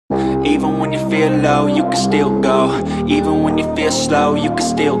Even when you feel low, you can still go. Even when you feel slow, you can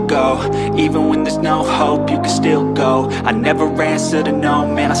still go. Even when there's no hope, you can still go. I never answer to no,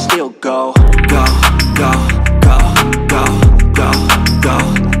 man, I still go. Go, go, go, go, go, go,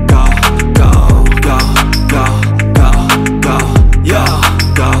 go, go, go, go, go, go, yo,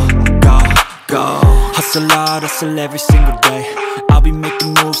 go, go, go. Hustle hard, hustle every single day. I'll be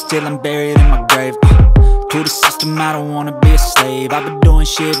making moves till I'm buried in my grave. To the system, I don't wanna be a slave. I've been doing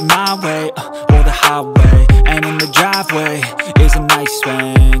shit my way, or the highway. And in the driveway is a nice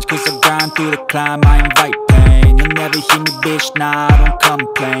range, cause I grind through the climb, I invite pain. You'll never hear me, bitch, nah, I don't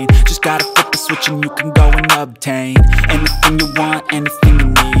complain. Just gotta flip the switch and you can go and obtain anything you want, anything you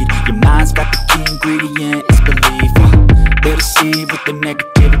need. Your mind's got the key ingredient, it's belief. They deceive with the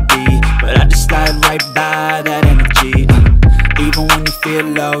negativity, but I just slide right by that energy. Even when you feel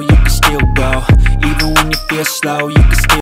low, you can still go. Even when you feel slow, you can still